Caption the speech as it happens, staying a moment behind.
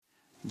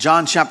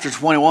John chapter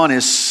 21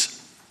 is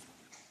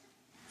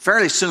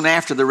fairly soon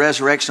after the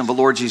resurrection of the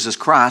Lord Jesus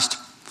Christ.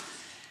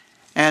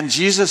 And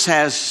Jesus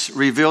has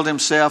revealed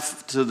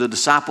himself to the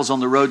disciples on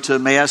the road to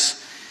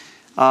Emmaus,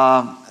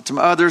 to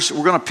others.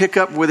 We're going to pick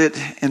up with it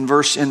in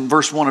verse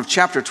 1 of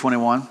chapter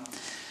 21. It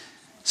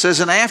says,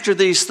 "And after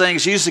these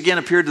things, Jesus again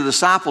appeared to the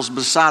disciples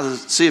beside the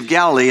Sea of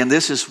Galilee, and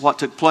this is what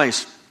took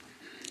place.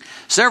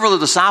 Several of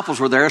the disciples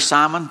were there,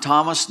 Simon,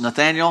 Thomas,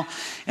 Nathanael,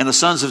 and the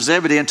sons of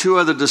Zebedee, and two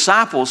other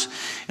disciples.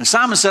 And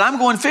Simon said, 'I'm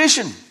going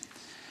fishing.'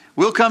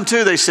 'We'll come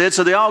too,' they said.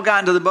 So they all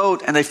got into the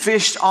boat, and they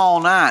fished all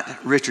night,"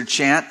 Richard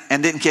Chant,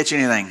 "and didn't catch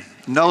anything."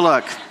 No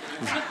luck.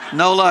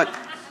 No luck.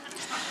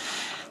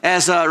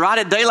 As right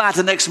at daylight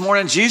the next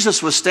morning,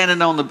 Jesus was standing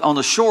on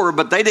the shore,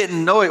 but they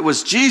didn't know it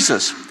was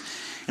Jesus.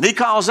 And he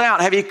calls out,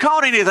 "Have you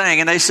caught anything?"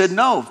 And they said,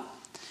 "No."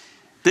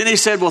 Then he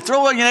said, "Well,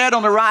 throw your net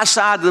on the right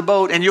side of the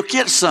boat and you'll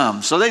get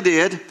some." So they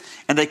did,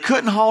 and they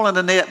couldn't haul in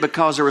the net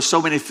because there were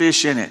so many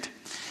fish in it.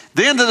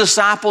 Then the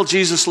disciple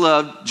Jesus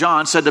loved,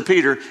 John, said to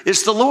Peter,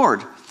 "It's the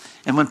Lord."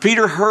 And when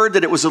Peter heard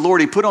that it was the Lord,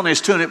 he put on his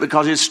tunic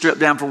because he had stripped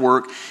down for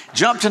work,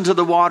 jumped into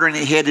the water, and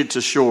he headed to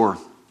shore.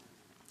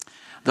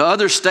 The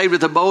others stayed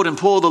with the boat and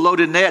pulled the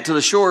loaded net to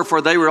the shore,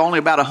 for they were only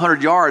about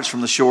 100 yards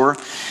from the shore.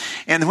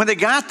 And when they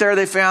got there,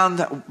 they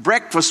found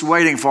breakfast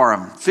waiting for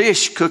them.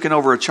 Fish cooking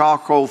over a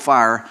charcoal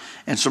fire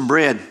and some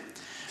bread.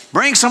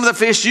 "Bring some of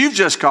the fish you've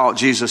just caught,"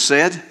 Jesus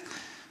said.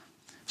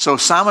 So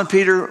Simon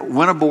Peter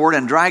went aboard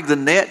and dragged the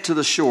net to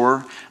the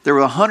shore. There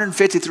were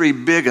 153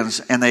 big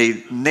ones, and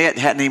the net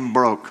hadn't even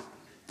broke.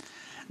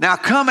 "Now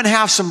come and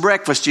have some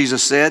breakfast,"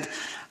 Jesus said.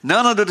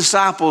 None of the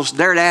disciples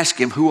dared ask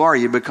him, "Who are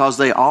you?" because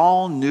they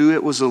all knew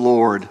it was the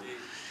Lord.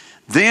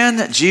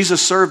 Then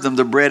Jesus served them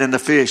the bread and the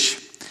fish.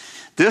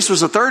 This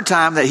was the third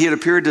time that he had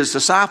appeared to his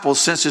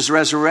disciples since his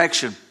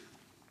resurrection.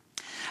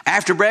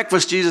 After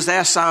breakfast, Jesus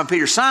asked Simon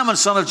Peter, "Simon,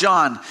 son of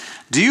John,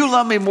 do you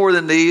love me more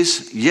than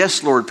these?"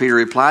 "Yes, Lord," Peter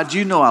replied.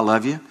 "You know I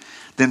love you."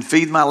 "Then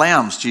feed my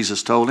lambs,"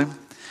 Jesus told him.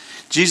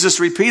 Jesus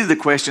repeated the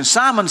question,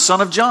 "Simon,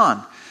 son of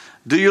John,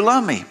 do you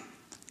love me?"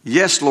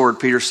 "Yes, Lord,"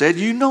 Peter said.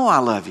 "You know I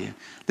love you."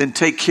 "Then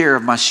take care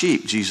of my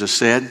sheep," Jesus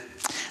said.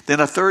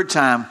 Then a third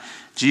time,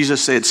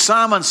 Jesus said,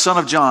 "Simon, son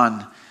of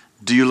John,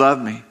 do you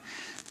love me?"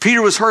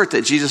 Peter was hurt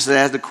that Jesus had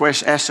asked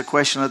the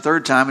question a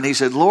third time, and he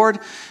said, "Lord,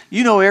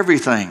 you know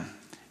everything.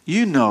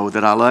 You know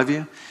that I love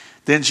you."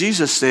 Then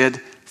Jesus said,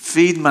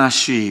 "Feed my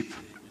sheep.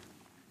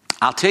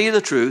 I'll tell you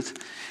the truth.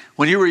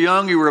 When you were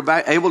young, you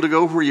were able to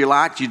go where you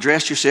liked. You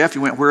dressed yourself.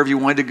 You went wherever you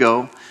wanted to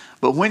go.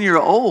 But when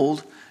you're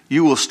old,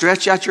 you will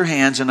stretch out your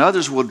hands, and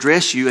others will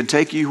dress you and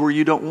take you where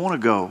you don't want to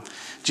go."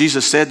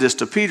 Jesus said this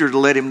to Peter to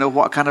let him know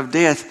what kind of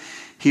death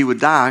he would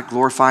die,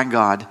 glorifying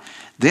God.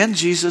 Then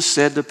Jesus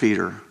said to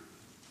Peter,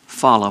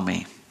 "Follow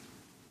me.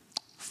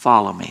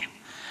 Follow me."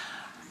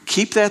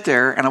 Keep that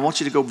there, and I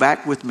want you to go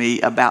back with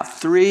me about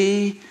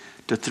 3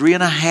 to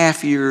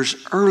 3.5 years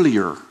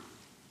earlier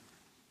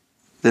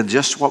than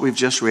just what we've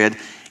just read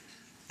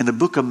in the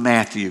book of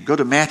Matthew. Go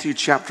to Matthew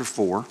chapter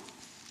 4.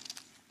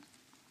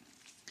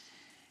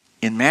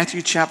 In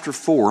Matthew chapter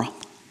 4,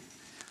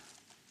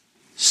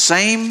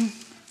 same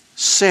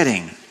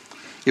setting.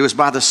 It was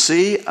by the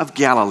Sea of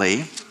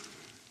Galilee.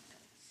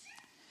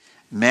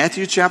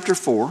 Matthew chapter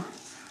 4,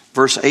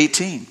 verse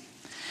 18.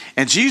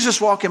 "And Jesus,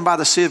 walking by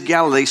the Sea of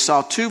Galilee,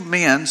 saw two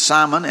men,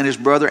 Simon and his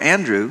brother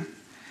Andrew,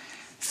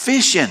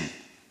 fishing,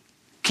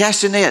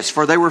 casting nets,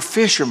 for they were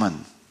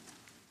fishermen.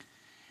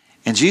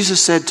 And Jesus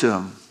said to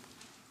them,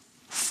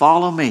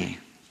 'Follow me,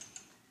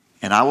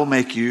 and I will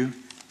make you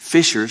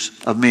fishers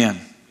of men.'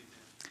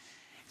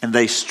 And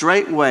they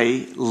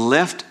straightway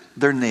left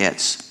their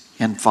nets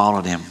and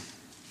followed him."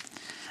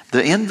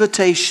 The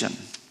invitation,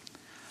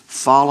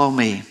 "Follow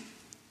me."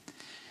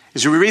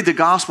 As we read the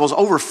Gospels,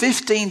 over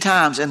 15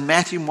 times in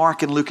Matthew,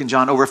 Mark, and Luke, and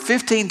John, over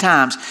 15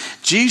 times,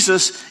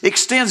 Jesus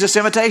extends this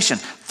invitation.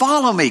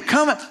 Follow me.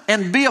 Come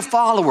and be a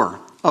follower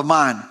of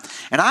mine.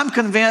 And I'm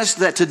convinced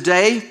that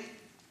today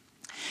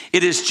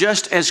it is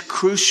just as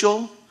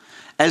crucial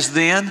as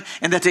then,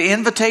 and that the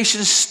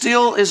invitation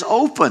still is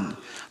open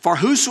for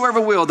whosoever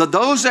will,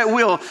 those that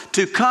will,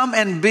 to come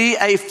and be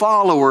a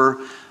follower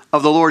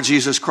of the Lord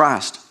Jesus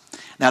Christ.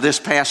 Now, this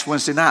past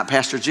Wednesday night,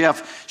 Pastor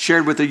Jeff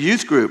shared with the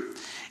youth group,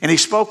 and he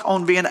spoke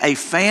on being a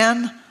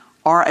fan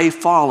or a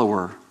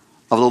follower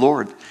of the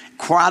Lord.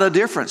 Quite a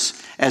difference,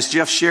 as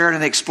Jeff shared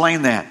and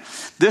explained that.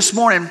 This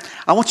morning,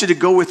 I want you to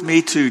go with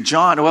me to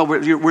John. Well,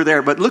 we're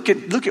there, but look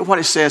at what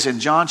it says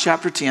in John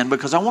chapter 10,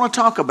 because I want to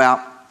talk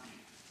about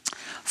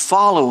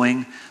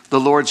following the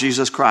Lord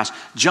Jesus Christ.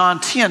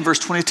 John 10, verse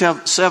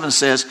 27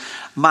 says,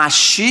 "My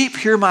sheep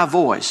hear my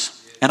voice,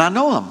 and I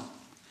know them."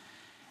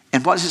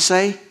 And what does it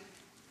say?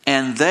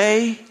 "And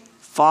they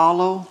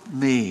follow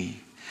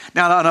me."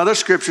 Now, another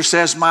scripture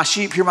says, "My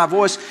sheep hear my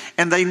voice,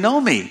 and they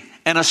know me.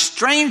 And a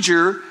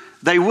stranger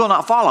they will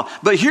not follow."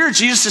 But here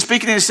Jesus is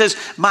speaking, and he says,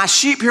 "My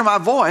sheep hear my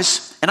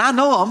voice, and I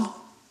know them,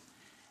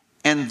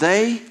 and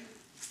they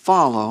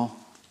follow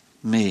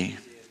me."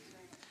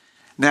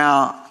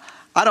 Now,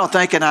 I don't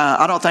think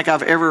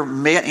I've ever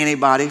met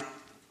anybody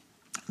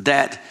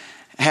that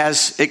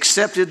has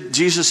accepted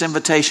Jesus'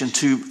 invitation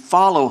to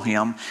follow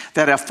him,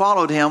 that have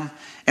followed him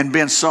and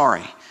been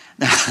sorry.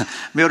 Now,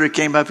 Mildred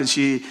came up and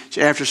she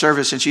after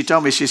service and she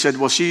told me, she said,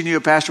 well, she knew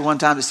a pastor one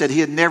time that said he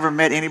had never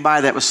met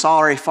anybody that was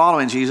sorry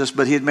following Jesus,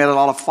 but he had met a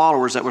lot of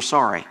followers that were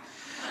sorry.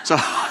 So,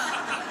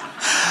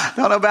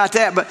 don't know about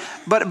that, but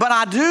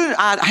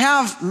I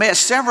have met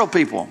several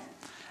people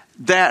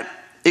that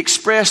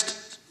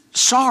expressed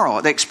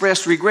sorrow, they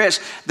expressed regrets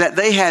that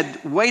they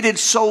had waited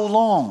so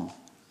long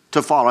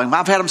to follow him.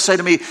 I've had them say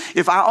to me,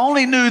 if I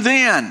only knew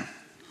then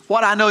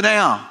what I know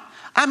now,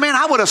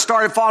 I would have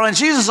started following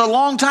Jesus a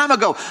long time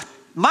ago.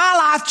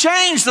 My life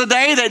changed the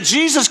day that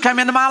Jesus came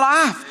into my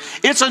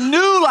life. It's a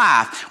new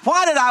life.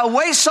 Why did I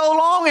wait so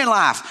long in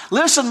life?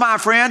 Listen, my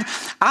friend,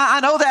 I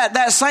know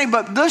that saying,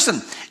 but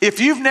listen, if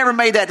you've never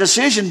made that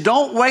decision,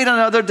 don't wait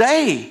another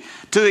day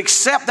to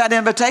accept that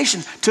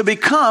invitation to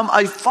become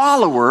a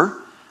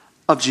follower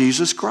of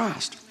Jesus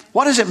Christ.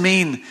 What does it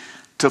mean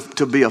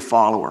to be a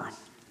follower?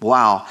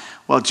 Wow.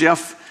 Well,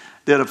 Jeff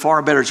did a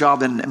far better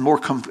job and more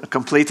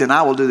complete than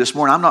I will do this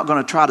morning. I'm not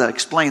going to try to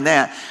explain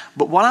that.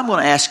 But what I'm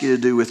going to ask you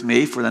to do with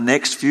me for the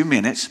next few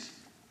minutes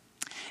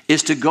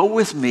is to go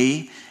with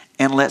me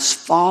and let's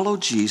follow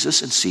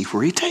Jesus and see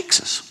where he takes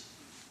us.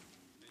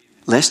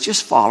 Let's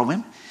just follow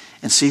him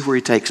and see where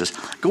he takes us.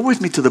 Go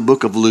with me to the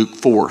book of Luke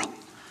 4.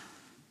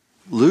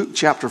 Luke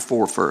chapter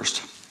 4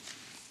 first.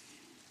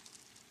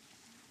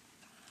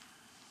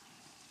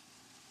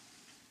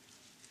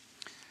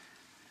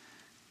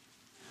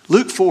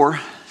 Luke 4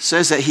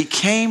 says that he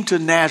came to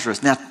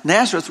Nazareth. Now,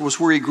 Nazareth was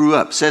where he grew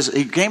up. It says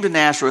he came to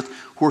Nazareth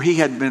where he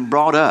had been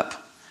brought up.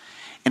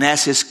 And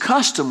as his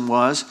custom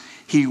was,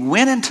 he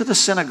went into the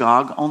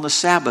synagogue on the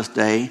Sabbath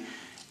day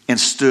and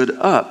stood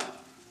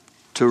up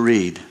to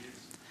read.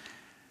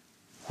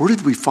 Where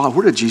did we follow?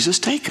 Where did Jesus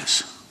take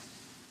us?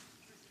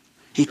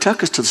 He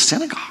took us to the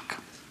synagogue.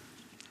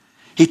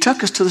 He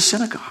took us to the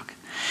synagogue.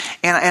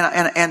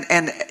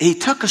 And he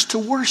took us to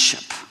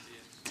worship.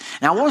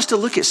 Now, I want us to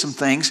look at some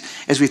things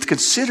as we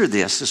consider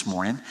this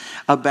morning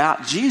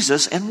about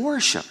Jesus and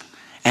worship.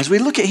 As we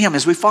look at him,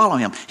 as we follow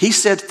him, he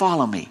said,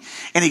 follow me.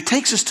 And he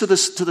takes us to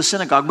the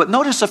synagogue. But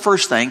notice the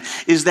first thing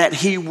is that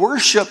he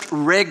worshiped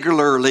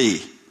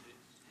regularly.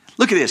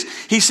 Look at this.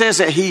 He says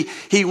that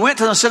he went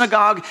to the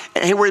synagogue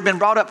where he'd been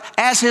brought up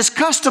as his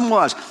custom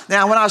was.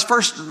 Now, when I was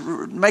first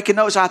making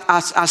notes,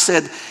 I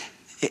said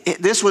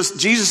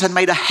Jesus had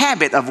made a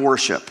habit of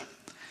worship.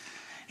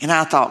 And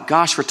I thought,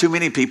 gosh, for too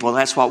many people,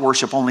 that's what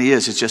worship only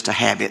is. It's just a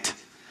habit. So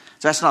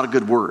that's not a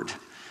good word.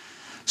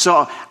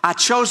 So I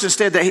chose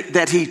instead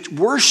that he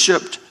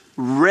worshiped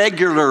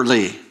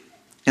regularly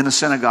in the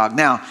synagogue.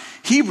 Now,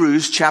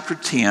 Hebrews chapter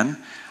 10,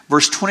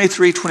 verse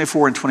 23,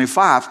 24, and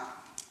 25.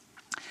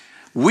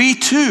 We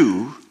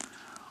too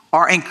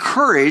are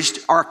encouraged,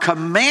 are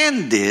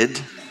commanded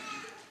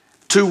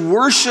to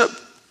worship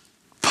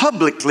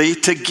publicly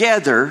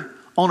together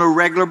on a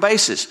regular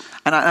basis.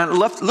 And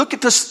look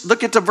at this.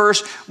 Look at the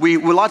verse. A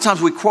lot of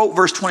times we quote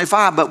verse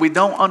 25, but we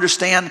don't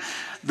understand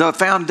the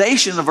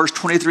foundation of verse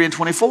 23 and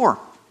 24.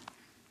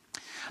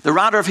 The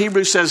writer of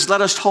Hebrews says,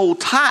 "Let us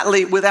hold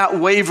tightly without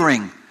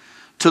wavering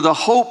to the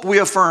hope we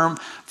affirm,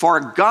 for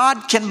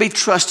God can be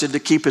trusted to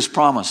keep his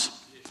promise.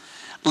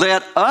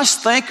 Let us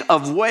think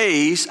of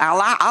ways."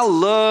 I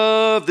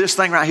love this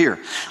thing right here.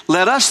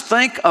 Let us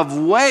think of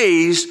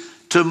ways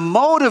to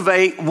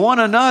motivate one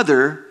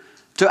another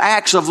to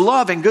acts of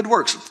love and good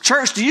works.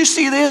 Church, do you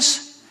see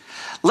this?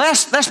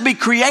 Let's be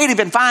creative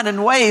in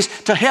finding ways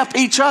to help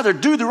each other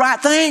do the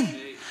right thing.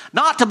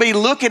 Not to be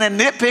looking and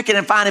nitpicking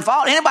and finding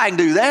fault. Anybody can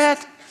do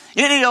that.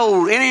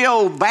 Any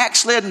old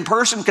backslidden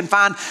person can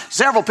find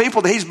several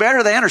people that he's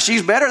better than or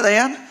she's better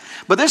than.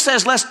 But this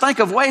says, let's think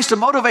of ways to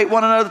motivate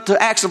one another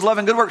to acts of love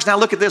and good works. Now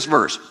look at this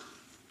verse.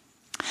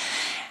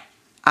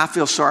 I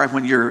feel sorry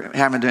when you're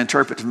having to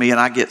interpret to me and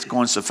I get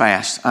going so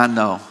fast. I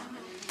know.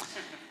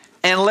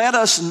 And let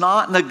us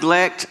not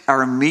neglect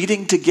our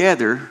meeting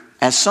together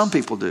as some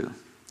people do,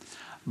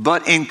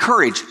 but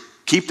encourage,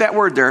 keep that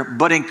word there,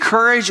 but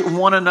encourage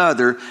one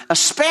another,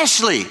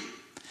 especially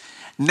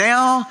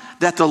now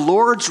that the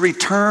Lord's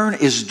return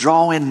is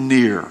drawing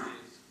near.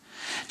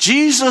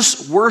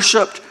 Jesus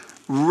worshiped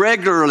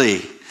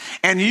regularly.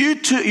 And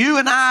you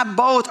and I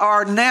both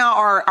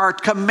are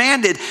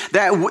commanded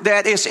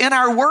that it's in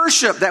our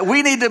worship that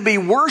we need to be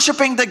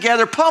worshiping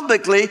together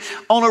publicly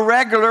on a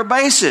regular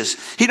basis.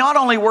 He not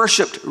only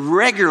worshiped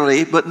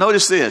regularly, but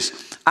notice this.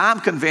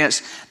 I'm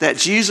convinced that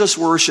Jesus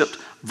worshiped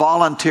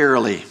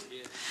voluntarily.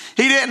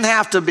 He didn't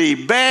have to be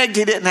begged.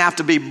 He didn't have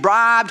to be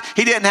bribed.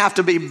 He didn't have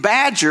to be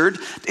badgered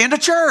into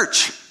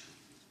church.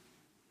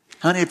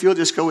 Honey, if you'll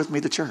just go with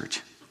me to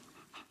church.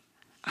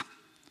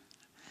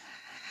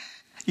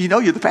 You know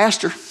you're the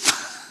pastor.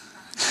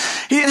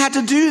 He didn't have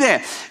to do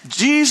that.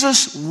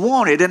 Jesus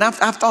wanted, and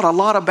I've thought a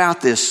lot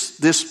about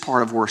this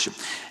part of worship.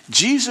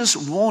 Jesus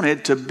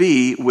wanted to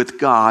be with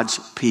God's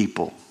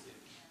people.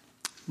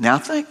 Now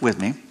think with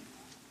me.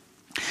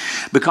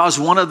 Because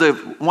one of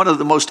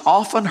the most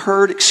often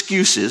heard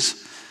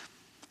excuses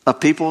of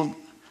people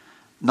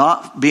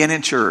not being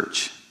in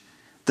church,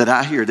 that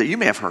I hear, that you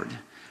may have heard,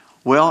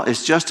 well,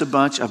 it's just a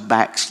bunch of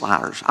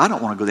backsliders. I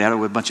don't want to go there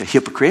with a bunch of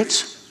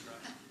hypocrites.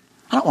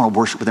 I don't want to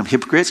worship with them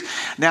hypocrites.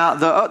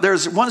 Now,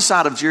 there's one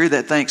side of Jerry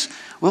that thinks,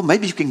 well,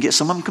 maybe you can get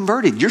some of them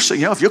converted.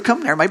 If you'll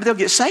come there, maybe they'll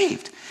get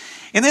saved.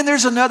 And then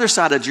there's another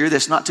side of Jerry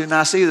that's not too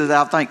nice either, that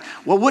I'll think,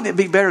 well, wouldn't it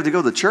be better to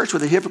go to the church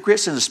with the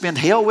hypocrites than to spend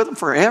hell with them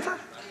forever?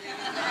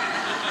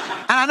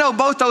 And I know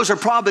both those are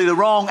probably the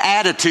wrong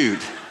attitude.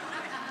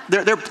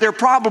 They're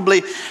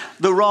probably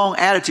the wrong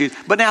attitude.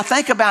 But now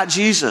think about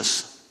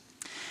Jesus.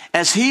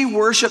 As he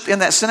worshiped in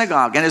that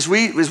synagogue, and as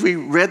we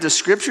read the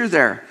scripture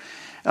there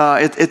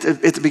at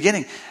the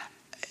beginning,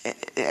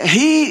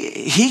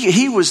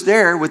 he was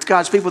there with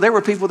God's people. There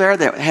were people there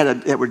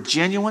that were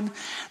genuine,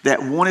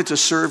 that wanted to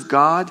serve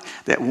God,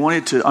 that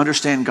wanted to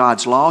understand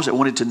God's laws, that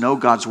wanted to know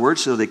God's word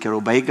so they could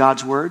obey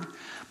God's word.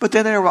 But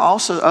then there were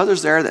also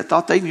others there that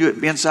thought they knew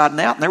it inside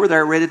and out, and they were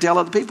there ready to tell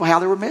other people how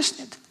they were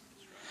missing it.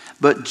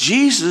 But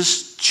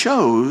Jesus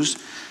chose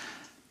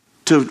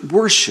to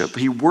worship.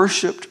 He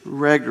worshiped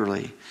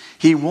regularly.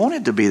 He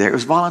wanted to be there. It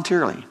was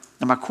voluntarily.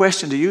 And my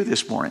question to you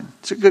this morning,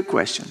 it's a good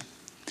question.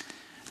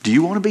 Do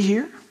you want to be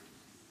here?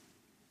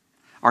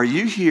 Are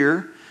you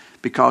here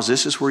because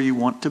this is where you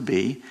want to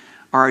be?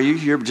 Or are you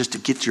here just to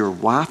get your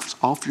wife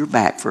off your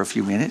back for a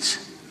few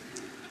minutes?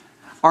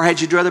 Or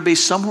had you rather be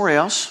somewhere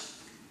else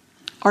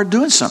or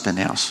doing something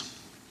else?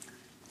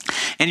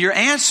 And your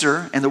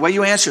answer, and the way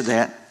you answer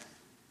that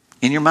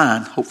in your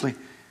mind, hopefully,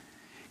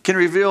 can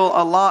reveal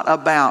a lot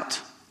about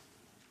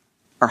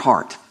our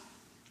heart.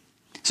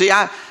 See,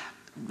 in a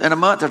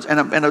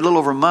little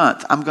over a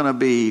month, I'm going to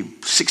be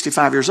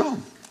 65 years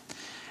old.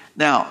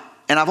 Now,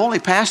 and I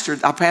pastored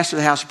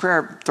the House of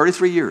Prayer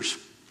 33 years.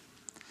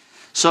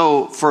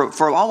 So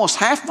for almost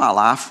half my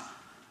life,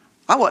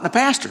 I wasn't a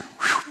pastor.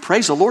 Whew,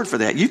 praise the Lord for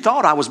that. You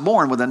thought I was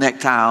born with a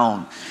necktie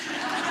on.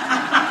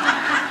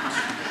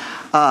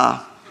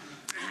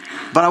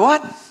 But I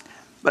wasn't.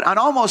 But on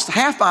almost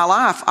half my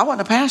life, I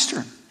wasn't a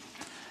pastor.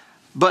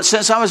 But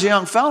since I was a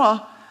young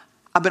fella,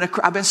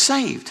 I've been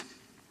saved.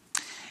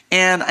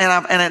 And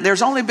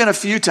there's only been a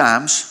few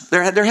times,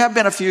 there have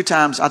been a few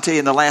times, I'll tell you,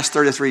 in the last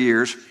 33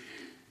 years,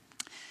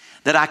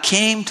 that I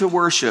came to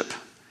worship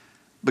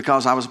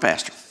because I was a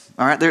pastor.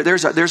 All right,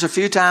 there's a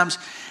few times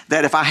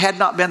that if I had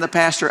not been the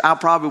pastor, I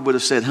probably would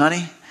have said,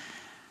 honey,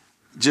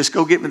 just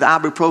go get me the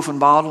ibuprofen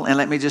bottle and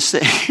let me just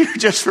sit here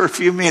just for a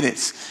few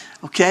minutes,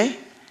 okay?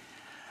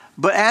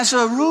 But as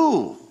a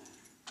rule,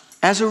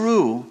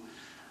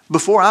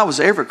 before I was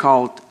ever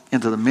called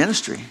into the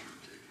ministry,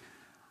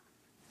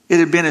 it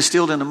had been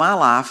instilled into my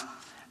life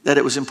that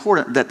it was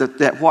important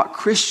that what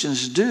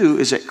Christians do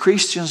is that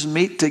Christians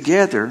meet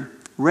together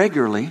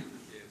regularly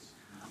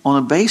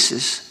on a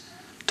basis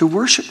to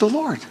worship the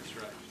Lord.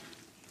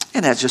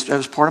 And that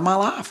was part of my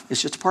life.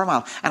 It's just a part of my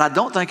life. And I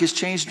don't think it's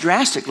changed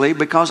drastically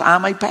because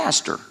I'm a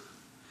pastor.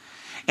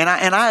 And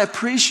I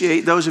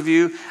appreciate those of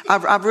you.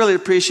 I've really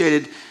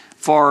appreciated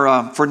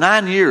for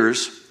 9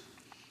 years.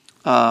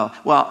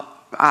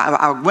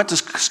 I went to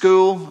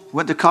school,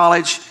 went to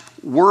college,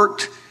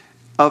 worked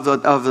of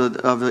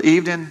the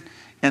evening,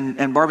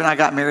 and Barbie and I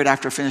got married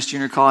after I finished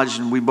junior college,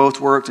 and we both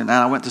worked, and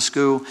I went to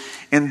school,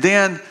 and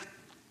then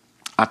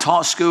I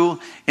taught school,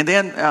 and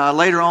then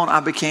later on I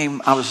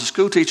was a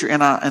school teacher,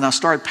 and I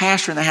started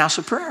pastoring the House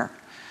of Prayer.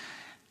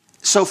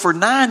 So for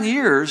 9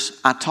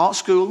 years I taught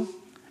school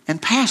and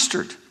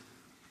pastored,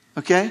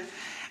 okay,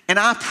 and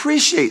I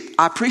appreciate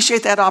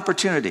that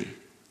opportunity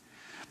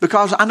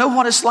because I know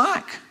what it's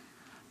like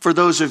for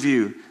those of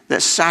you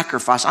that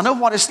sacrifice. I know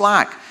what it's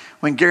like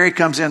when Gary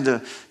comes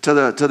into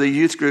the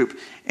youth group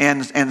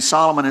and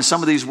Solomon and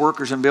some of these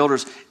workers and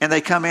builders, and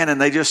they come in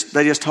and they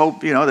just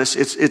hope,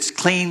 it's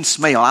clean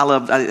smell.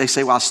 They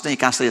say, well, I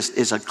stink. I say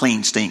it's a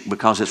clean stink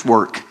because it's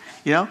work,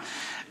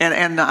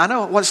 And I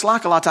know what it's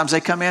like a lot of times.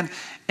 They come in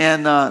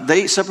and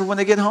they eat supper when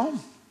they get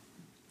home.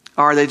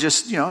 Or they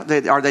just,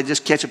 they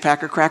just catch a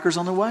pack of crackers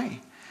on the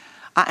way.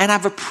 And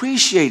I've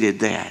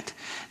appreciated that.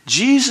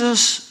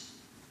 Jesus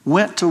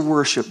went to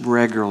worship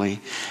regularly.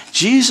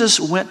 Jesus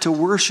went to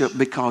worship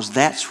because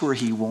that's where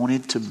he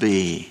wanted to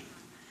be.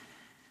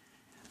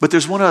 But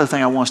there's one other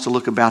thing I want us to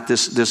look about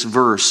this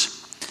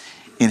verse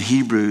in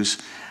Hebrews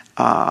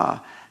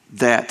what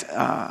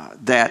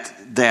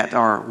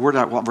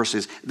verse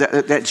is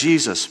that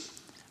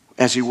Jesus,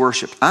 as he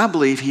worshiped, I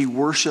believe he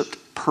worshiped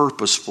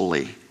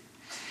purposefully.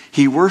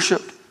 He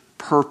worshiped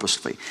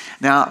purposefully.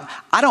 Now,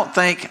 I don't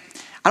think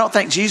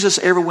Jesus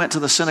ever went to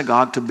the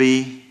synagogue to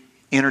be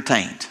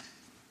entertained.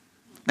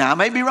 Now, I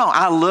may be wrong.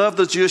 I love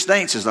the Jewish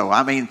dances, though.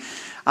 I mean,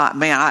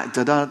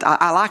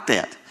 I like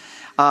that.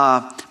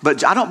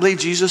 But I don't believe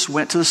Jesus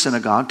went to the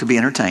synagogue to be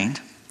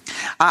entertained.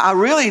 I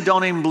really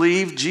don't even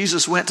believe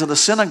Jesus went to the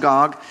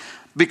synagogue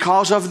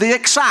because of the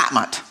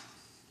excitement.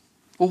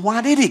 Well,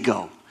 why did he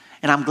go?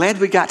 And I'm glad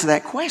we got to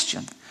that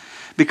question.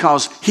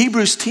 Because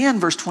Hebrews 10,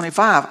 verse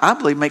 25, I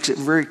believe makes it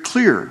very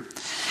clear,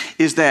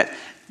 is that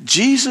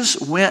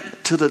Jesus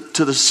went to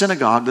the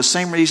synagogue the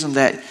same reason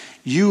that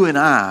you and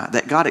I,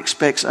 that God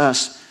expects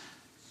us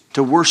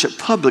to worship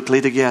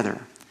publicly together.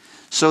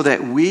 so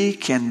that we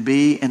can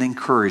be an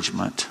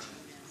encouragement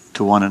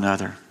to one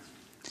another.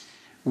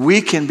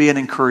 We can be an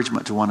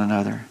encouragement to one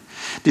another.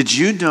 Did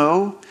you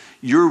know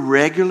your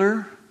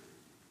regular,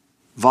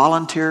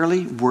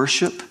 voluntarily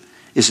worship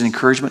is an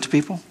encouragement to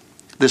people?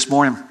 This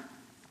morning,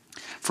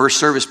 first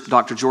service,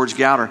 Dr. George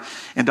Gowder,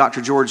 and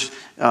Dr. George's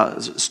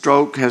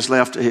stroke has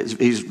left,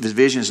 his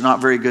vision is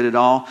not very good at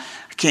all.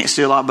 I can't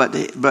see a lot,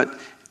 but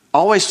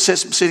always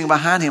sitting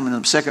behind him in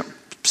the second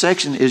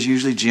section is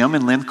usually Jim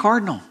and Lynn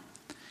Cardinal.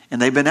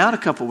 And they've been out a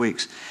couple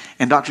weeks.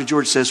 And Dr.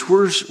 George says,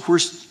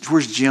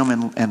 where's Jim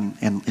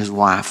and his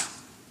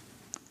wife?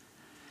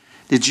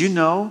 Did you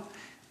know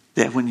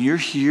that when you're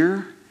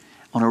here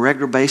on a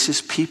regular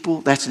basis,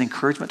 that's an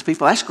encouragement to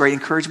people? That's great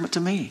encouragement to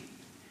me.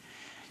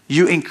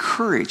 You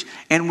encourage.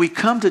 And we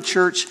come to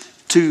church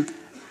to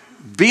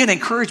be an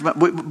encouragement.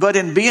 But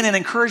in being an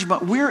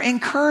encouragement, we're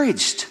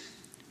encouraged.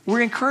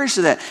 We're encouraged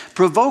to that.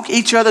 Provoke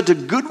each other to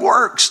good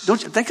works.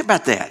 Don't you think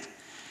about that?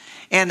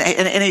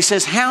 And he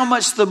says, how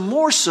much the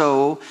more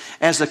so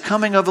as the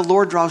coming of the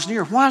Lord draws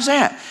near. Why is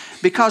that?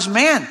 Because,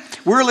 man,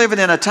 we're living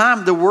in a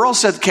time, the world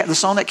said, the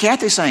song that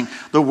Kathy sang,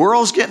 the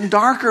world's getting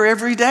darker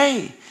every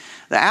day.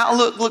 The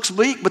outlook looks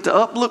bleak, but the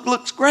uplook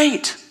looks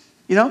great.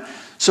 You know?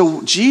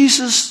 So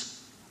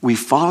Jesus, we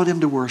followed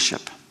him to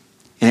worship.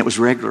 And it was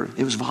regular.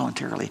 It was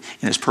voluntarily.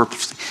 And it's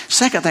purposely.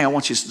 Second thing I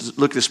want you to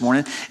look this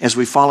morning as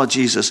we follow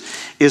Jesus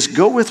is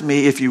go with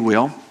me, if you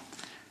will,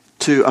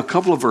 to a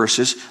couple of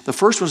verses. The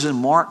first was in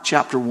Mark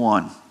chapter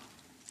 1.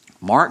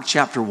 Mark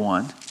chapter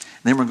 1. And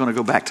then we're going to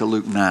go back to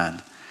Luke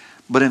 9.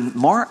 But in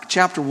Mark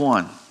chapter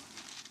 1, it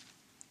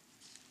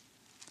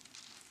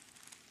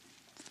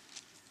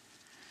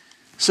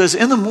says,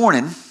 in the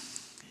morning,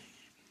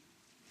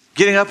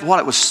 getting up while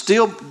it was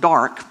still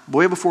dark,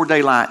 way before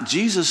daylight,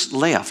 Jesus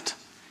left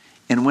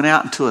and went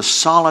out into a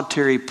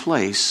solitary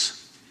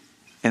place,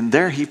 and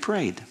there he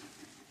prayed.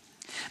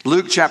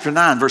 Luke chapter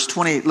 9, verse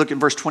 20, look at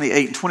verse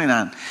 28 and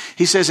 29.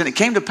 He says, and it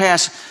came to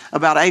pass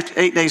about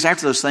eight days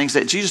after those things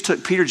that Jesus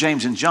took Peter,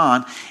 James, and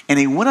John, and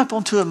he went up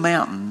onto a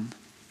mountain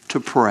to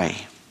pray.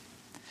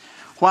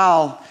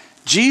 While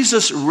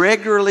Jesus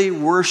regularly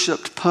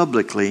worshiped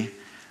publicly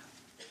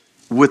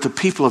with the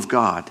people of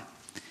God,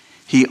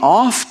 he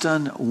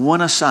often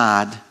went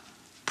aside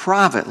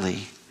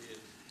privately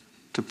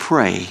to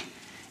pray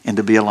and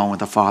to be alone with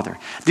the Father.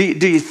 Do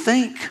you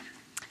think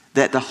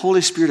that the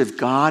Holy Spirit of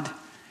God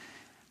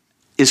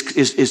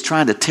is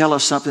trying to tell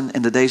us something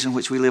in the days in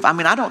which we live? I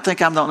mean, I don't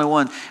think I'm the only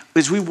one.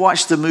 As we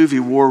watched the movie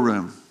War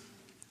Room,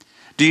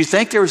 do you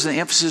think there was an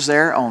emphasis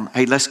there on,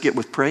 hey, let's get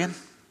with praying?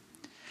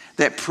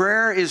 That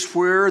prayer is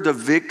where the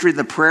victory,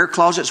 the prayer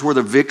closets where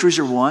the victories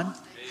are won?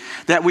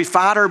 That we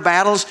fight our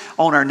battles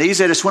on our knees,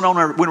 that it's when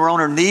we're on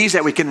our knees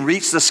that we can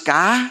reach the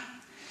sky?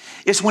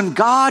 It's when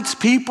God's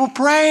people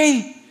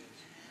pray.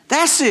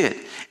 That's it.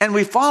 And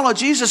we follow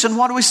Jesus, and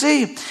what do we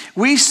see?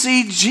 We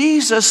see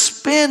Jesus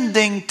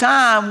spending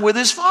time with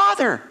his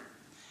Father.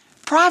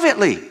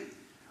 Privately.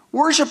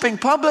 Worshiping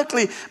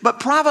publicly, but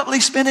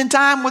privately spending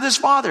time with his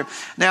Father.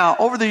 Now,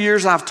 over the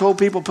years, I've told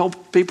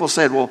people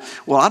said, well,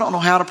 I don't know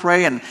how to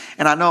pray. And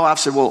I know I've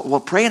said, well,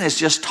 praying is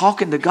just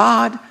talking to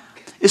God.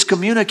 It's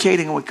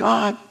communicating with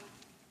God.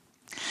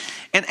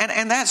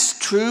 And that's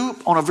true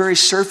on a very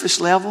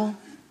surface level.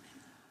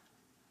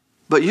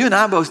 But you and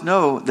I both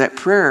know that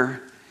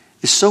prayer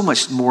is so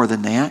much more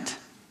than that.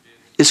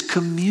 It's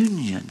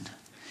communion.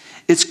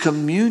 It's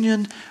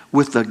communion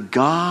with the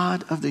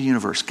God of the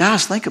universe.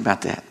 Guys, think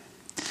about that.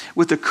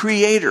 With the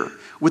Creator,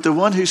 with the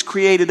one who's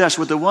created us,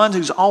 with the one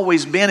who's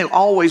always been, who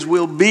always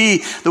will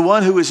be, the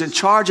one who is in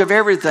charge of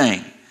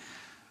everything.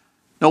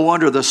 No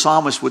wonder the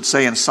psalmist would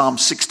say in Psalm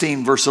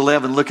 16, verse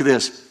 11, look at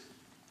this.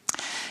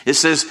 It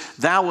says,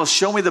 thou wilt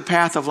show me the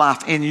path of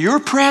life. In your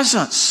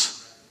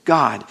presence,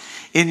 God,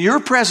 in your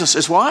presence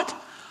is what?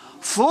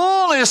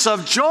 Fullness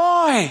of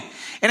joy.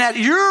 And at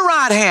your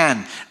right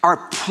hand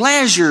are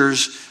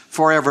pleasures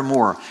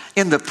forevermore.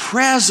 In the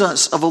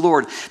presence of the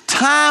Lord.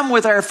 Time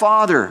with our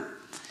Father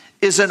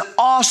is an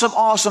awesome,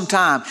 awesome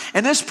time.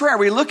 And this prayer,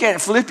 we look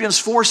at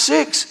Philippians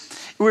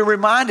 4:6. We're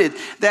reminded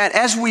that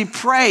as we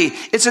pray,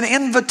 it's an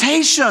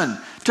invitation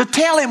to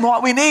tell him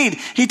what we need.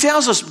 He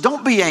tells us,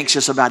 don't be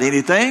anxious about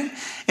anything.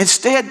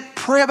 Instead,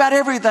 pray about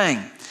everything.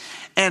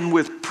 And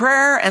with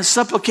prayer and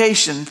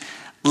supplication,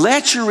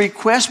 let your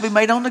requests be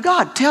made known to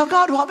God. Tell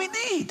God what we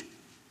need.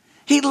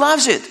 He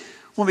loves it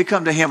when we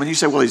come to him. And you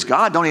say, well, he's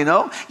God, don't he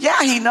know?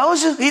 Yeah, he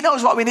knows it. He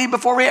knows what we need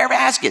before we ever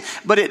ask it.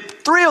 But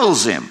it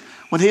thrills him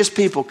when his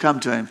people come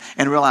to him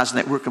and realizing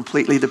that we're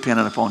completely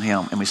dependent upon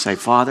him. And we say,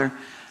 Father,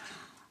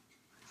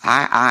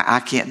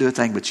 I can't do a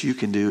thing, but you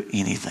can do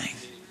anything.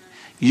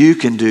 You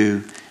can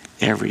do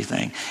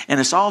everything. And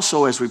it's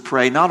also as we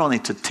pray, not only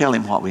to tell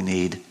him what we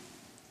need,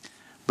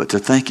 but to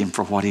thank him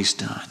for what he's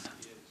done.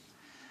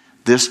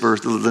 This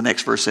verse, the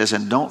next verse says,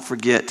 and don't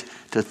forget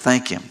to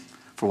thank him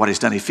for what he's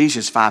done.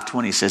 Ephesians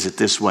 5:20 says it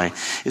this way.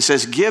 It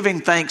says,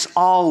 giving thanks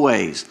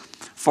always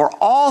for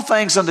all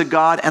things unto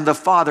God and the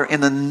Father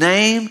in the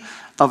name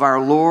of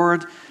our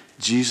Lord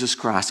Jesus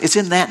Christ. It's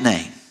in that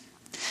name.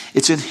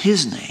 It's in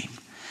his name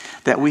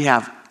that we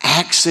have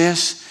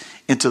access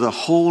into the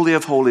Holy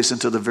of Holies,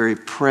 into the very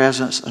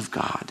presence of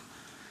God.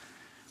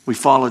 We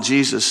follow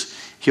Jesus,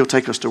 He'll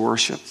take us to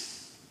worship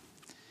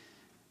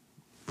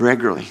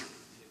regularly,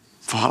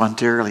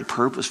 voluntarily,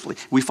 purposefully.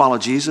 We follow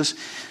Jesus,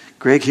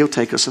 Greg, He'll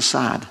take us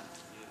aside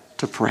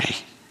to pray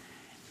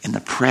in the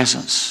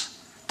presence,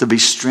 to be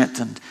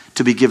strengthened,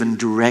 to be given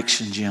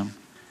direction, Jim,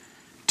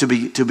 to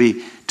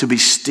be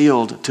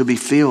stilled, to be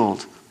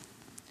filled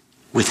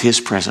with His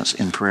presence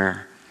in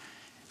prayer.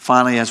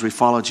 Finally, as we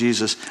follow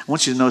Jesus, I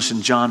want you to notice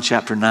in John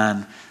chapter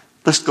 9,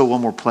 let's go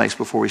one more place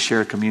before we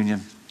share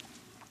communion.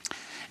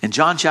 In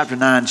John chapter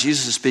 9,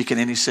 Jesus is speaking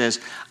and He says,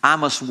 I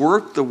must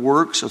work the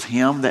works of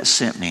Him that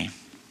sent me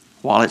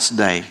while it's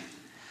day.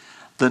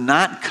 The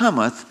night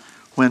cometh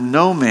when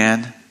no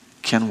man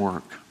can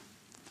work.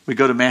 We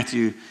go to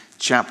Matthew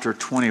chapter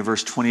 20,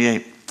 verse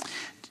 28.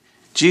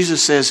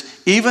 Jesus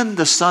says, even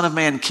the Son of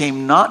Man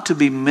came not to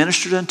be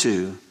ministered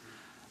unto,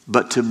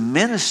 but to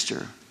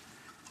minister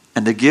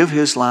and to give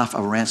His life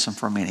a ransom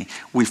for many.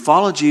 We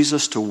follow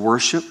Jesus to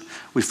worship.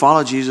 We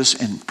follow Jesus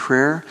in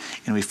prayer.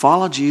 And we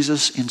follow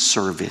Jesus in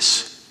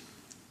service.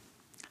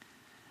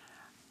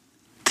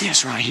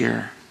 This right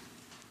here.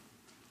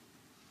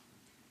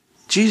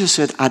 Jesus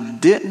said, I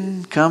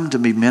didn't come to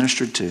be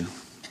ministered to,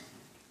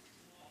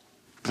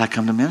 but I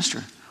come to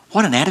minister.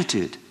 What an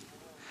attitude.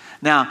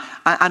 Now,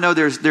 I know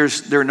there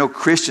are no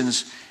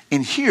Christians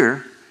in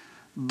here,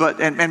 but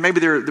and maybe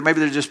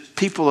they're just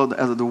people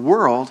of the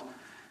world,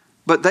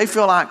 but they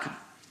feel like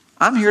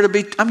I'm here to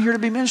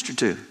be ministered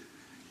to.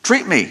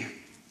 Treat me,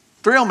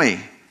 thrill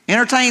me,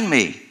 entertain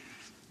me,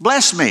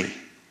 bless me.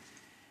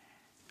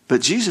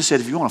 But Jesus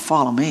said, if you want to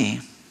follow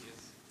me,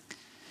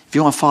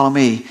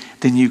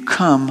 then you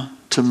come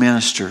to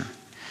minister.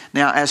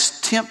 Now, as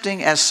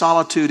tempting as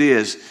solitude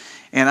is,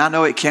 and I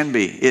know it can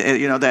be,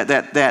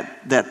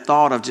 that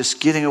thought of just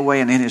getting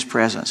away and in His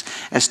presence.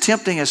 As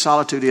tempting as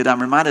solitude is,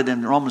 I'm reminded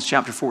in Romans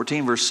chapter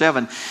 14, verse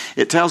 7,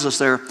 it tells us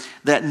there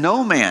that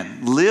no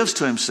man lives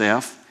to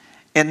himself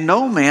and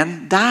no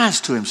man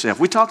dies to himself.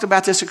 We talked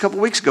about this a couple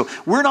weeks ago.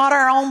 We're not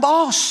our own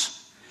boss.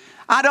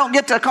 I don't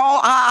get to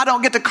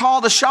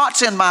call the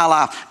shots in my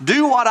life.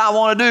 Do what I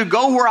want to do,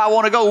 go where I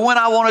want to go, when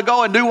I want to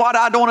go, and do what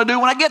I want to do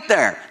when I get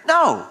there.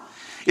 No.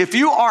 If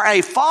you are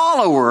a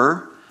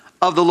follower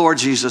of the Lord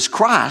Jesus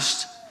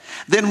Christ,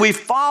 then we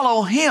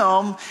follow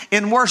Him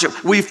in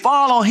worship. We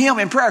follow Him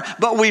in prayer,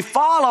 but we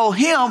follow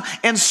Him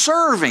in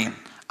serving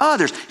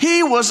others.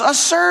 He was a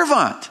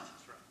servant.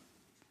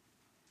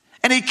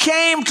 And He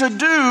came to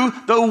do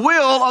the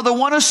will of the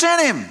one who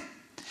sent Him.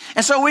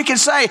 And so we can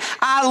say,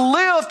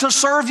 I live to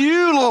serve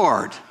you,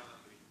 Lord.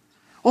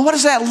 Well, what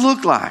does that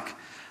look like?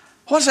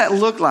 What does that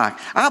look like?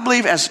 I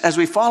believe as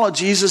we follow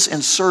Jesus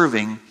in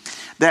serving,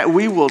 that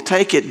we will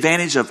take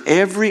advantage of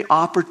every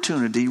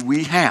opportunity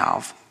we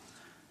have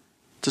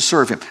to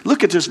serve Him.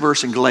 Look at this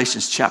verse in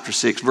Galatians chapter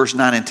 6, verse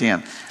 9 and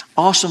 10.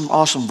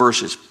 Awesome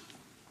verses.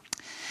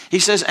 He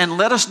says, and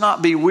let us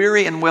not be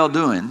weary in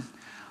well-doing,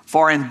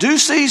 for in due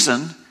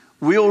season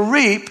we'll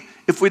reap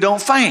if we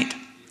don't faint.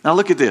 Now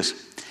look at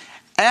this.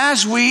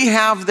 As we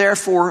have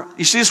therefore,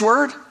 you see this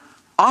word?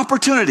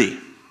 Opportunity.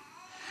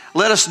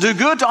 Let us do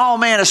good to all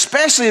men,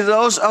 especially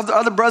those of the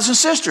other brothers and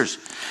sisters.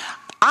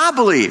 I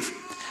believe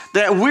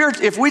that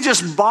if we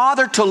just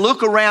bother to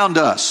look around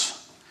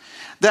us,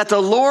 that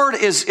the Lord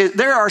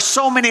there are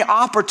so many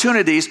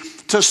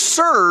opportunities to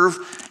serve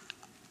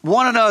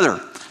one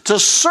another, to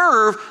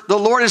serve the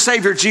Lord and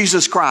Savior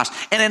Jesus Christ.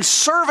 And in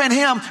serving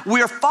Him,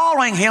 we are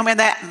following Him in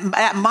that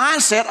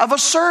mindset of a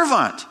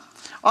servant.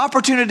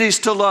 Opportunities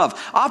to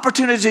love,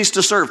 opportunities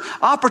to serve,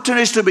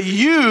 opportunities to be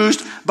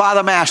used by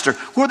the Master.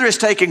 Whether it's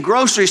taking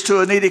groceries to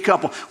a needy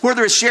couple,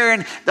 whether it's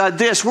sharing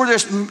this, whether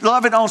it's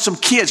loving on some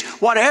kids,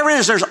 whatever it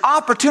is, there's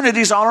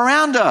opportunities all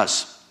around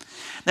us.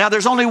 Now,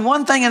 there's only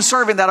one thing in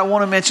serving that I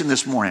want to mention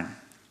this morning.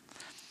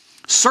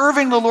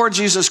 Serving the Lord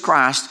Jesus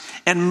Christ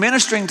and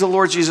ministering to the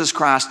Lord Jesus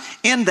Christ,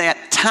 in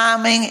that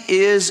timing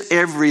is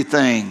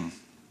everything.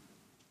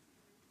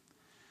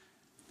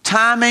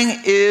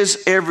 Timing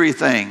is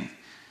everything.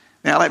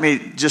 Now, let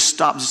me just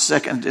stop a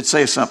second and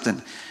say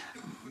something.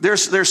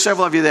 There's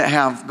several of you that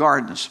have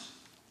gardens.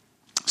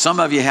 Some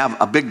of you have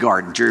a big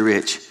garden, you're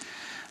rich.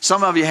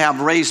 Some of you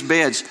have raised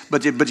beds,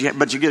 but you got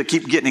to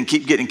keep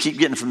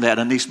getting from that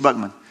in East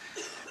Buckman.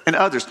 And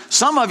others.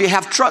 Some of you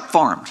have truck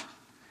farmed,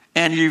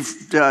 and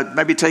you've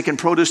maybe taken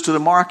produce to the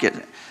market.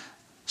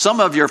 Some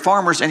of you are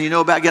farmers, and you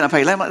know about getting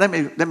paid. Let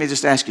me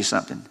just ask you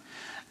something.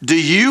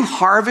 Do you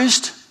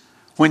harvest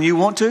when you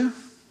want to?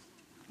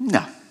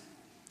 No.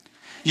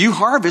 You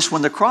harvest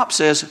when the crop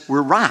says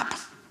we're ripe.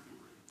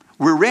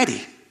 We're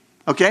ready.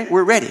 Okay?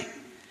 We're ready.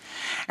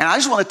 And I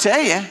just want to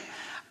tell you,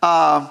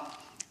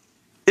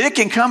 it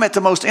can come at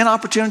the most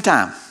inopportune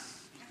time.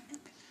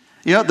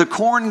 You know, the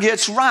corn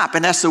gets ripe,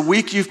 and that's the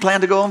week you've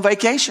planned to go on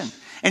vacation.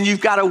 And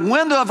you've got a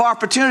window of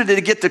opportunity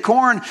to get the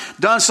corn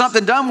done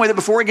with it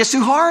before it gets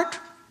too hard.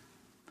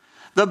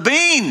 The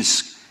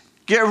beans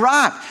get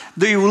ripe.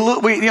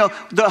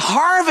 The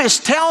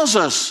harvest tells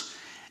us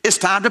it's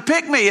time to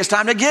pick me. It's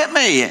time to get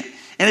me.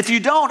 And if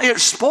you don't, it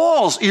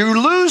spoils. You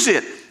lose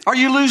it, or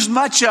you lose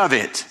much of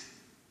it.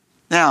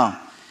 Now,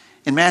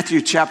 in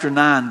Matthew chapter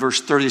 9, verse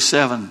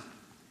 37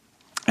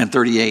 and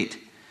 38,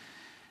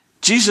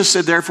 Jesus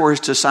said, therefore,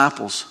 his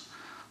disciples,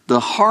 the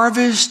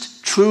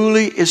harvest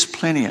truly is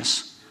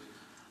plenteous,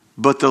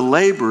 but the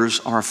laborers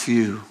are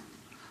few.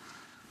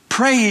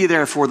 Pray ye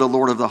therefore the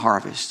Lord of the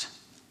harvest.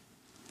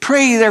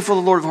 Pray ye therefore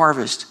the Lord of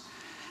harvest,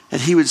 that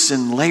he would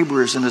send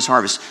laborers in this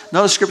harvest.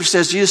 Notice Scripture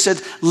says, Jesus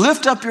said,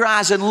 lift up your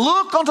eyes and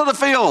look onto the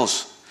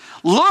fields.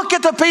 Look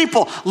at the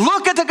people.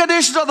 Look at the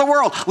conditions of the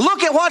world.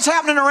 Look at what's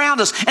happening around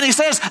us. And he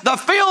says, the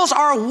fields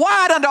are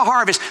wide unto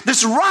harvest.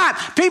 This is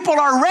ripe. People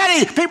are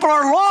ready. People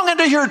are longing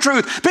to hear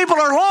truth. People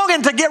are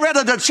longing to get rid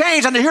of the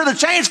chains and to hear the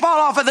chains fall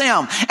off of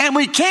them. And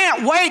we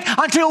can't wait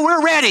until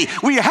we're ready.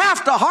 We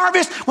have to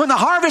harvest when the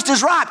harvest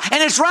is ripe.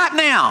 And it's ripe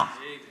now.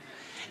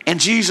 And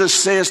Jesus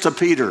says to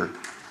Peter,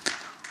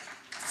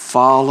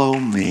 follow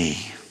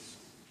me.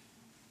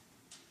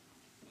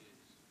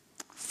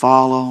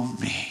 Follow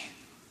me.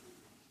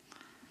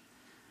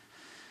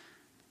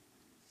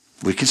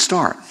 We can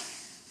start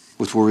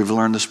with where we've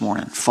learned this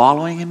morning.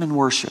 Following him in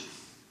worship.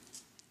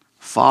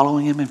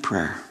 Following him in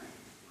prayer.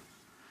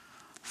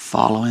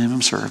 Following him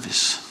in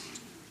service.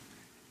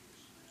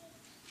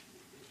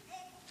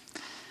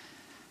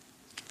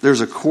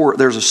 There's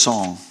a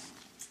song.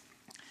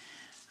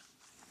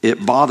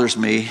 It bothers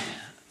me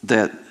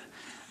that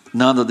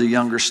none of the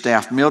younger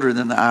staff, Mildred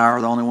and I,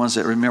 are the only ones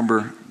that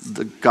remember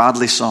the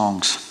godly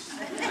songs.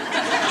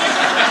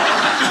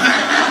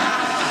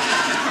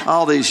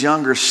 All these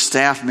younger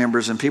staff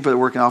members and people that are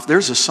working off.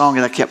 There's a song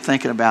that I kept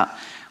thinking about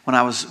when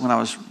I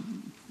was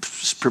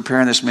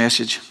preparing this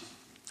message.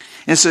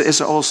 It's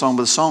an old song,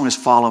 but the song is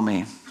 "Follow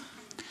Me."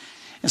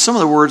 And some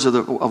of the words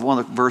of one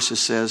of the verses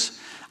says,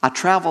 "I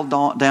traveled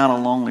down a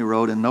lonely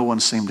road and no one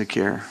seemed to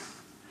care.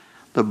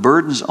 The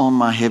burdens on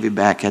my heavy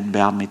back had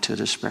bowed me to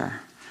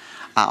despair.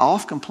 I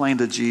oft complained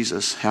to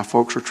Jesus how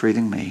folks were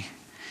treating me,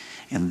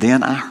 and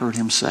then I heard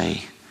him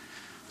say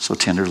so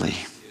tenderly,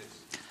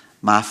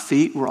 my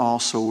feet were all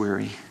so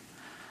weary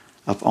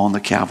up on the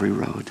Calvary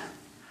road.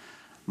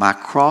 My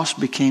cross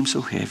became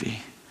so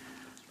heavy,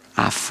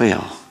 I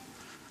fell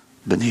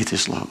beneath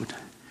his load.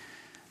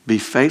 Be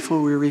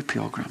faithful, weary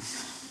pilgrim.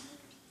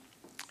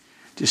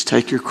 Just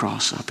take your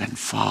cross up and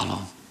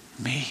follow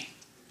me."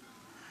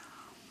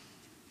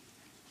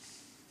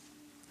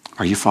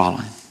 Are you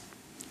following?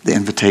 The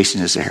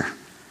invitation is there.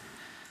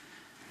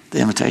 The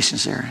invitation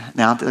is there.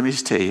 Now, let me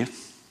just tell you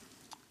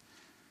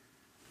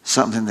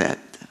something that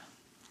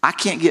I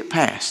can't get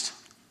past.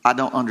 I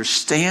don't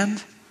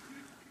understand,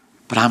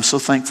 but I'm so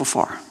thankful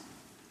for.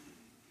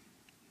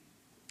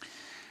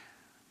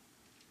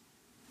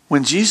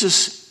 When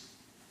Jesus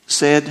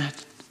said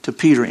to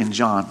Peter in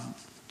John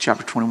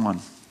chapter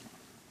 21,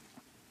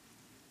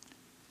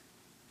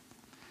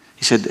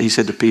 he said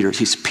to Peter,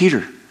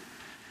 Peter,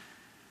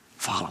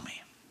 follow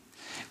me.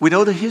 We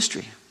know the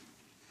history.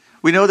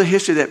 We know the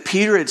history that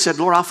Peter had said,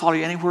 Lord, I'll follow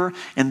you anywhere.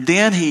 And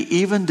then he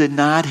even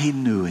denied he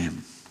knew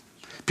him.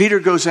 Peter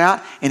goes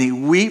out and he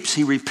weeps,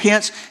 he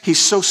repents, he's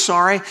so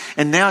sorry.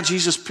 And now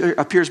Jesus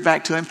appears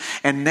back to him.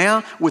 And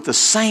now with the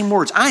same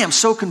words, I am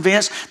so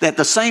convinced that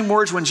the same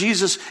words when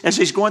Jesus, as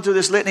he's going through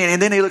this litany,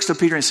 and then he looks to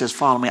Peter and says,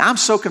 follow me. I'm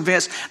so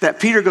convinced that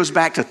Peter goes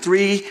back to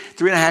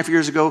 3.5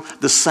 years ago,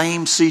 the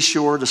same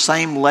seashore, the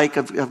same lake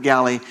of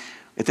Galilee,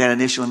 at that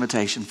initial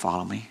invitation,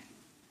 follow me.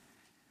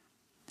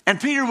 And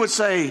Peter would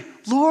say,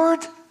 Lord,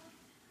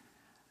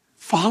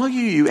 follow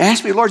you. You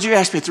asked me, Lord, you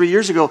asked me 3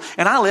 years ago,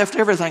 and I left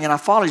everything and I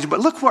followed you. But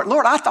look what,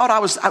 Lord, I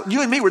thought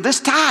you and me were this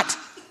tight.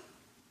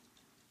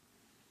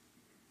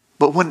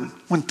 But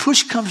when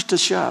push comes to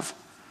shove,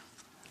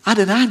 I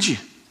denied you.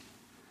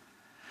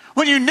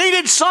 When you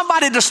needed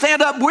somebody to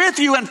stand up with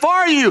you and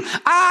for you,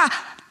 I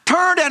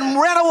turned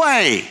and ran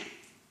away.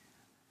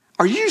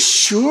 Are you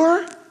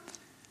sure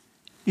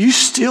you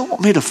still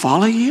want me to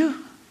follow you?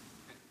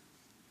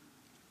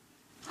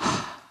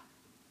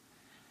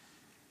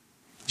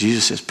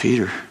 Jesus says,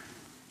 Peter,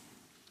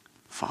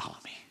 follow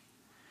me.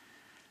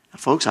 Now,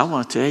 folks, I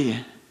want to tell you,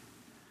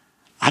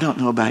 I don't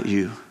know about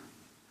you,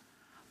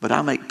 but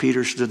I make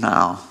Peter's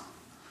denial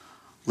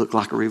look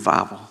like a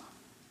revival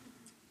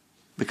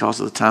because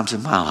of the times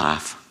in my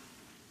life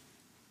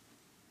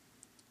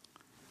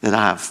that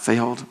I have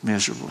failed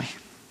miserably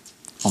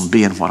on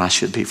being what I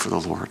should be for the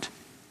Lord.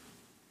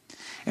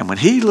 And when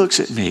he looks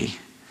at me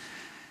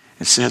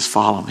and says,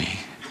 follow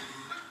me,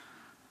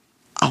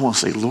 I want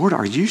to say, Lord,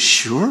 are you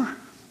sure?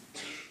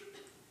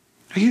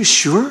 Are you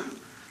sure?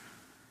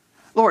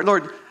 Lord,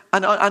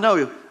 I know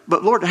you,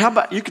 but Lord, how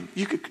about you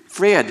could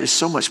Fred is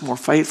so much more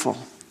faithful.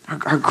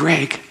 Or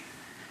Greg.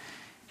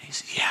 He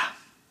said, yeah,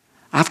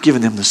 I've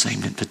given them the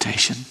same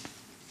invitation,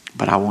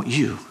 but I want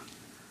you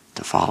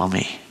to follow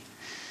me.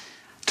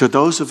 To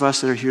those of us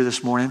that are here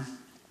this morning,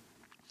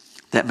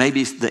 that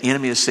maybe the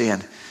enemy is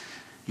saying,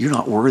 you're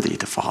not worthy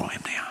to follow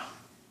him now.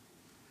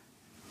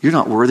 You're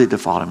not worthy to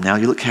follow him now.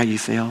 You look how you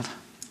failed.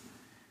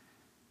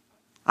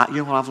 You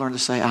know what I've learned to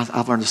say?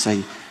 I've learned to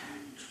say,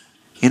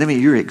 Enemy,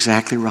 you're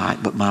exactly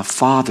right, but my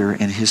Father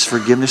in his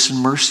forgiveness and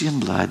mercy and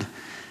blood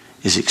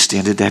has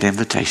extended that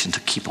invitation to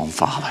keep on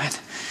following.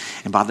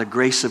 And by the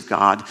grace of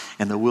God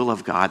and the will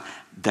of God,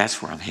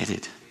 that's where I'm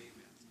headed.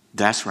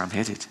 That's where I'm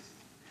headed.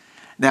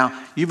 Now,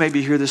 you may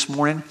be here this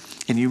morning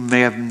and you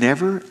may have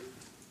never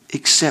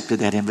accepted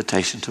that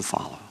invitation to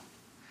follow.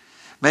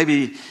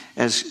 Maybe,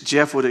 as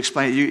Jeff would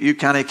explain, you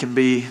kind of can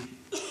be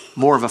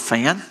more of a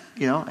fan,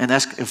 and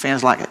that's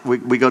fans like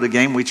we go to the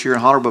game, we cheer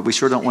and holler, but we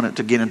sure don't want it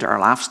to get into our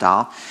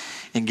lifestyle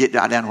and get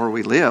down where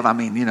we live.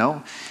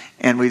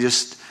 And we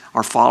just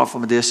are followed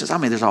from a distance.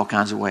 There's all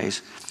kinds of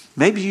ways.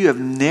 Maybe you have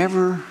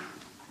never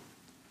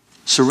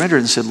surrendered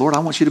and said, Lord, I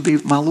want you to be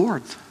my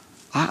Lord.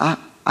 I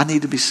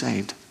need to be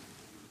saved.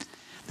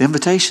 The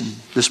invitation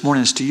this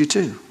morning is to you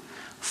too.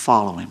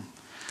 Follow him.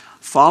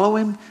 Follow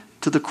him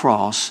to the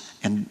cross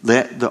and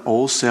let the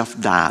old self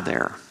die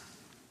there.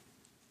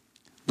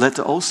 Let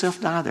the old self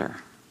die there.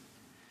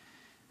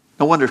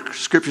 No wonder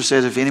Scripture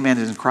says if any man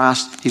is in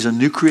Christ, he's a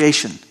new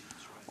creation.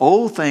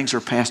 Old things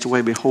are passed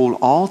away. Behold,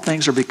 all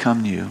things are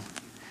become new.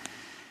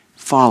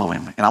 Follow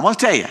him. And I want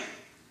to tell you,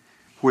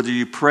 whether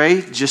you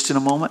pray just in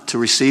a moment to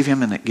receive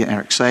him and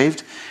get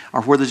saved,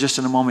 or whether just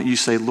in a moment you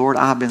say, Lord,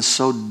 I've been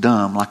so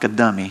dumb, like a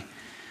dummy,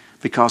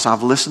 because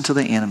I've listened to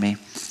the enemy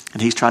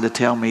and he's tried to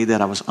tell me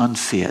that I was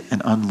unfit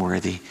and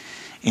unworthy.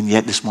 And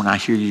yet this morning I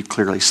hear you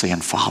clearly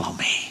saying, follow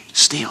me.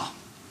 Still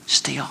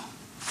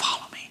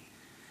follow me.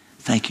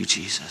 Thank you,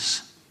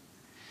 Jesus.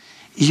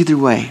 Either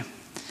way,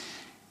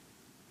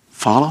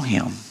 follow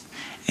him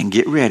and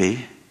get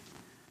ready.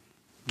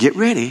 Get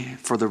ready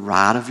for the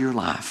ride of your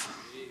life.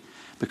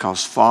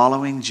 Because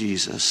following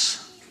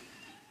Jesus,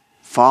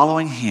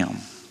 following him,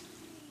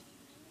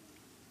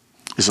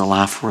 is a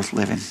life worth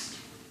living.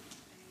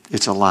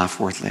 It's a life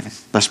worth living.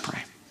 Let's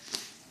pray.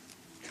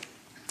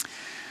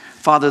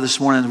 Father, this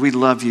morning we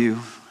love you.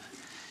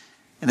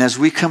 And as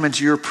we come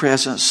into your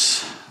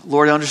presence,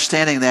 Lord,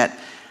 understanding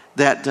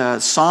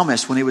that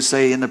psalmist, when he would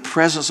say, in the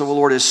presence of the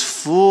Lord is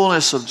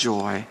fullness of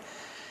joy.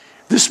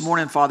 This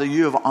morning, Father,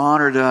 you have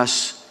honored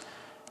us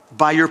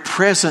by your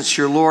presence,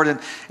 your Lord.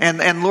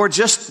 And Lord,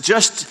 just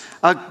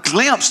a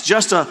glimpse,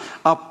 just a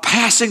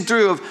passing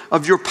through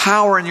of your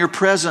power and your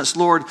presence,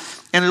 Lord.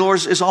 And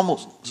Lord, it's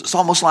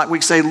almost like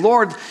we say,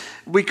 Lord,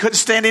 we couldn't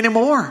stand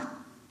anymore.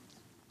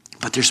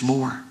 But there's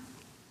more.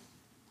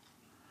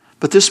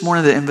 But this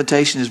morning the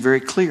invitation is very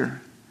clear.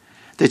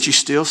 That you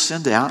still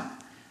send out,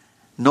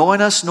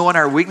 knowing us, knowing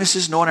our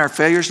weaknesses, knowing our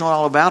failures, knowing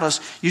all about us.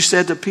 You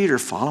said to Peter,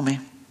 follow me.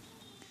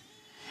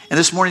 And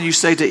this morning you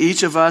say to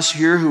each of us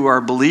here who are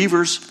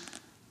believers,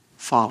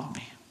 follow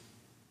me.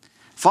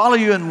 Follow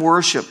you in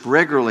worship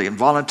regularly and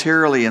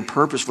voluntarily and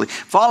purposefully.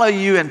 Follow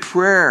you in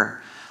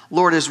prayer.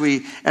 Lord, as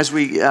we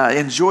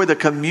enjoy the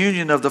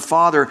communion of the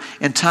Father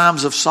in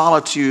times of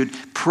solitude,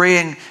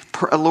 praying,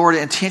 Lord,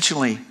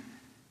 intentionally,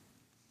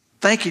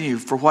 thanking you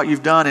for what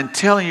you've done and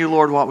telling you,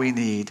 Lord, what we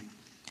need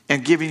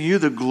and giving you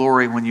the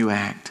glory when you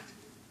act.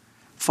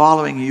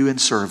 Following you in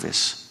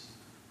service.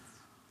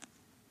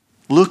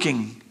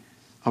 Looking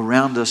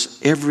around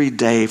us every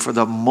day for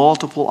the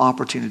multiple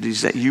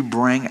opportunities that you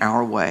bring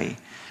our way.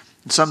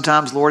 And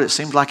sometimes, Lord, it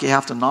seems like you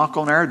have to knock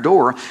on our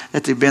door,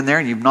 that they've been there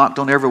and you've knocked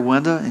on every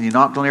window and you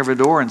knocked on every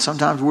door, and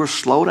sometimes we're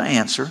slow to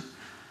answer.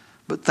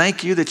 But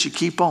thank you that you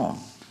keep on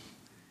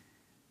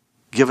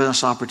giving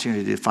us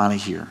opportunity to finally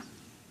hear.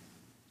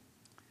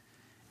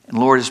 And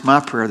Lord, it's my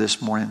prayer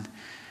this morning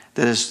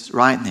that is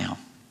right now,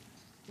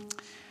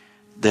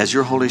 that as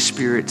your Holy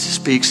Spirit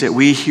speaks, that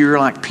we hear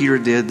like Peter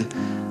did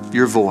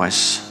your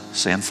voice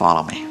saying,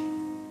 follow me.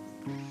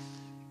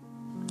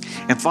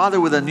 And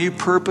Father, with a new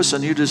purpose, a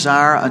new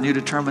desire, a new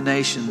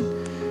determination,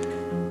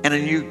 and a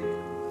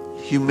new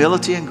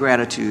humility and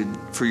gratitude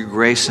for your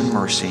grace and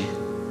mercy,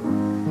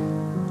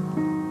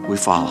 we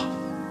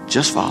follow.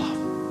 Just follow.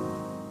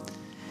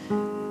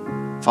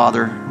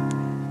 Father,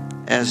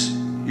 as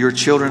your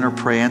children are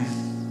praying,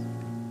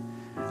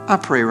 I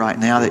pray right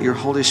now that your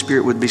Holy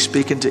Spirit would be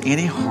speaking to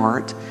any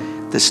heart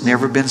that's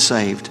never been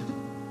saved.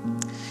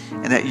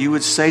 And that you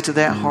would say to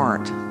that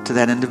heart, to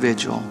that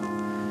individual,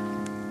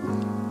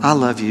 I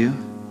love you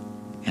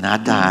and I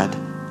died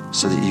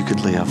so that you could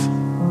live.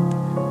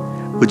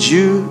 Would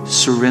you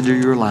surrender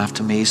your life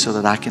to me so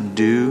that I can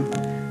do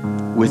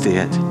with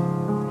it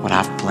what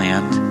I've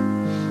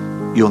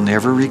planned? You'll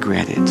never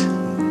regret it.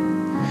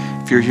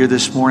 If you're here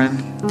this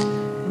morning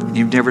and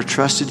you've never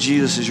trusted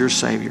Jesus as your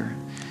Savior,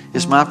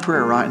 it's my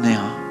prayer right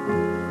now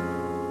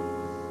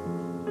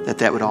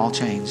that would all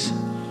change.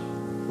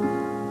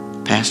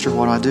 Pastor,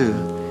 what do I do?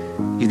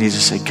 You need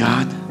to say,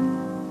 God,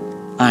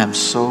 I am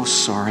so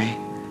sorry.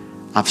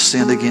 I've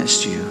sinned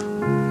against you.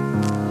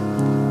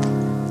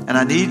 And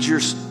I need you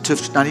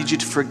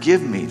to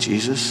forgive me,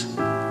 Jesus.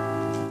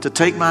 To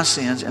take my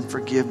sins and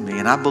forgive me.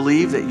 And I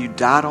believe that you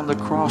died on the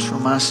cross for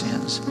my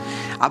sins.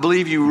 I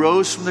believe you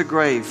rose from the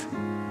grave,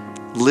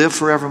 live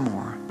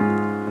forevermore.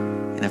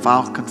 And if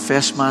I'll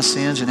confess my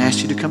sins and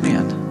ask you to come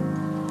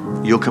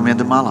in, you'll come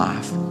into my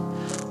life.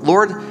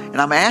 Lord,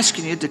 and I'm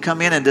asking you to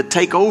come in and to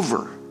take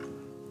over.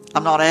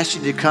 I'm not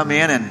asking you to come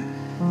in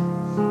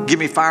and give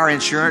me fire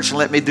insurance and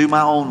let me do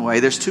my own way.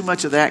 There's too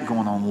much of that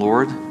going on,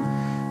 Lord.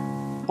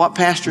 What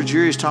Pastor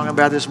Jerry is talking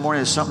about this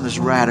morning is something that's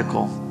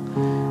radical.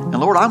 And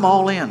Lord, I'm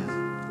all in.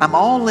 I'm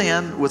all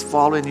in with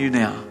following you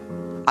now.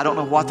 I don't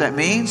know what that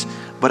means,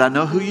 but I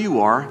know who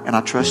you are, and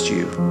I trust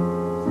you.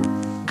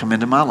 Come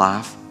into my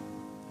life.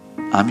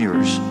 I'm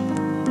yours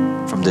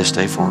from this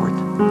day forward.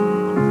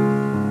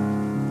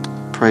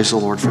 Praise the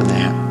Lord for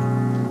that.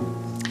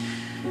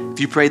 If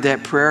you prayed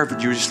that prayer, if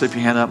you would just slip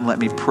your hand up and let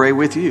me pray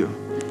with you.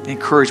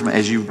 Encouragement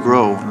as you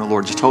grow in the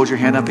Lord. Just hold your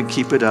hand up and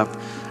keep it up.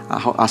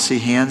 I see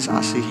hands.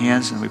 I see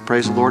hands, and we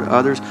praise the Lord.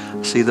 Others,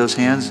 I see those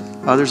hands.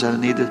 Others that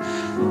need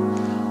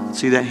to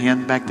see that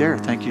hand back there.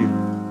 Thank you,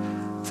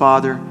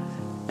 Father.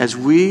 As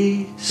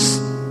we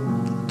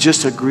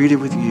just agreed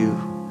with you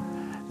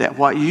that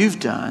what you've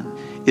done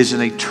is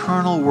an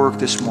eternal work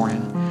this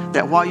morning,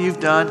 that what you've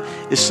done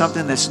is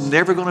something that's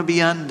never going to be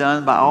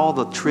undone by all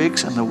the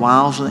tricks and the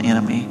wiles of the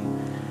enemy.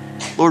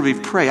 Lord, we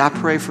pray. I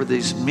pray for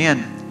these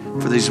men,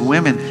 for these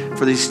women,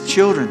 for these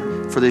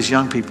children, for these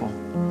young people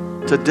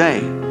today,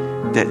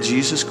 that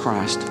Jesus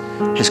Christ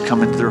has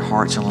come into their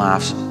hearts and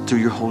lives through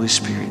your Holy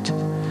Spirit.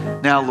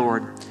 Now,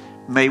 Lord,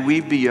 may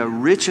we be a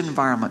rich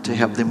environment to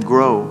help them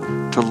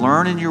grow, to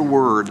learn in your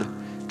word,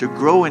 to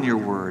grow in your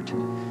word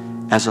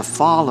as a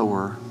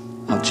follower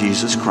of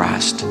Jesus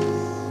Christ.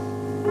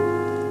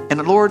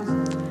 And Lord,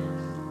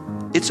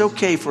 it's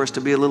okay for us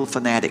to be a little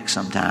fanatic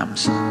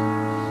sometimes,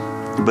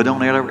 but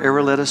don't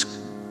ever let us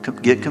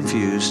get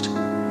confused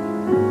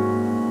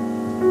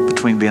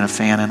between being a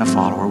fan and a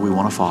follower. We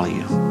want to follow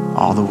you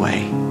all the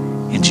way.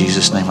 In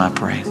Jesus' name I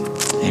pray.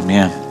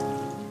 Amen.